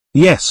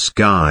Yes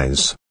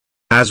guys.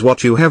 As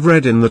what you have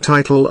read in the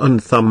title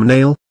and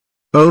thumbnail,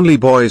 only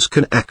boys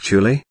can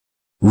actually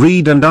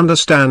read and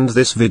understand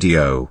this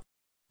video.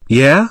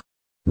 Yeah?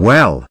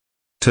 Well,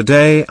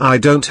 today I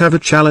don't have a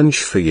challenge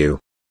for you.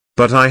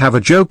 But I have a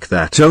joke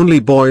that only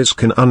boys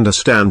can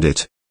understand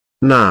it.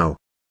 Now,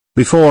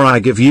 before I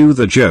give you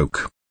the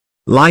joke,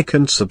 like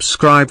and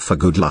subscribe for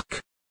good luck.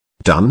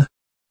 Done?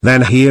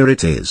 Then here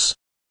it is.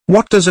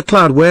 What does a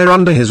cloud wear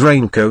under his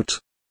raincoat?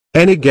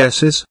 Any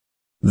guesses?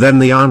 Then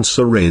the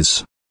answer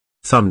is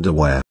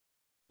thunderwear.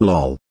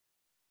 Lol.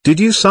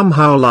 Did you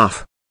somehow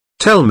laugh?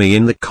 Tell me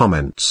in the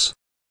comments.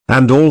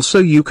 And also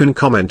you can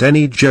comment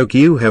any joke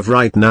you have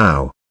right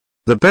now.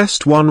 The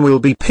best one will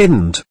be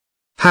pinned.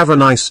 Have a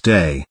nice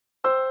day.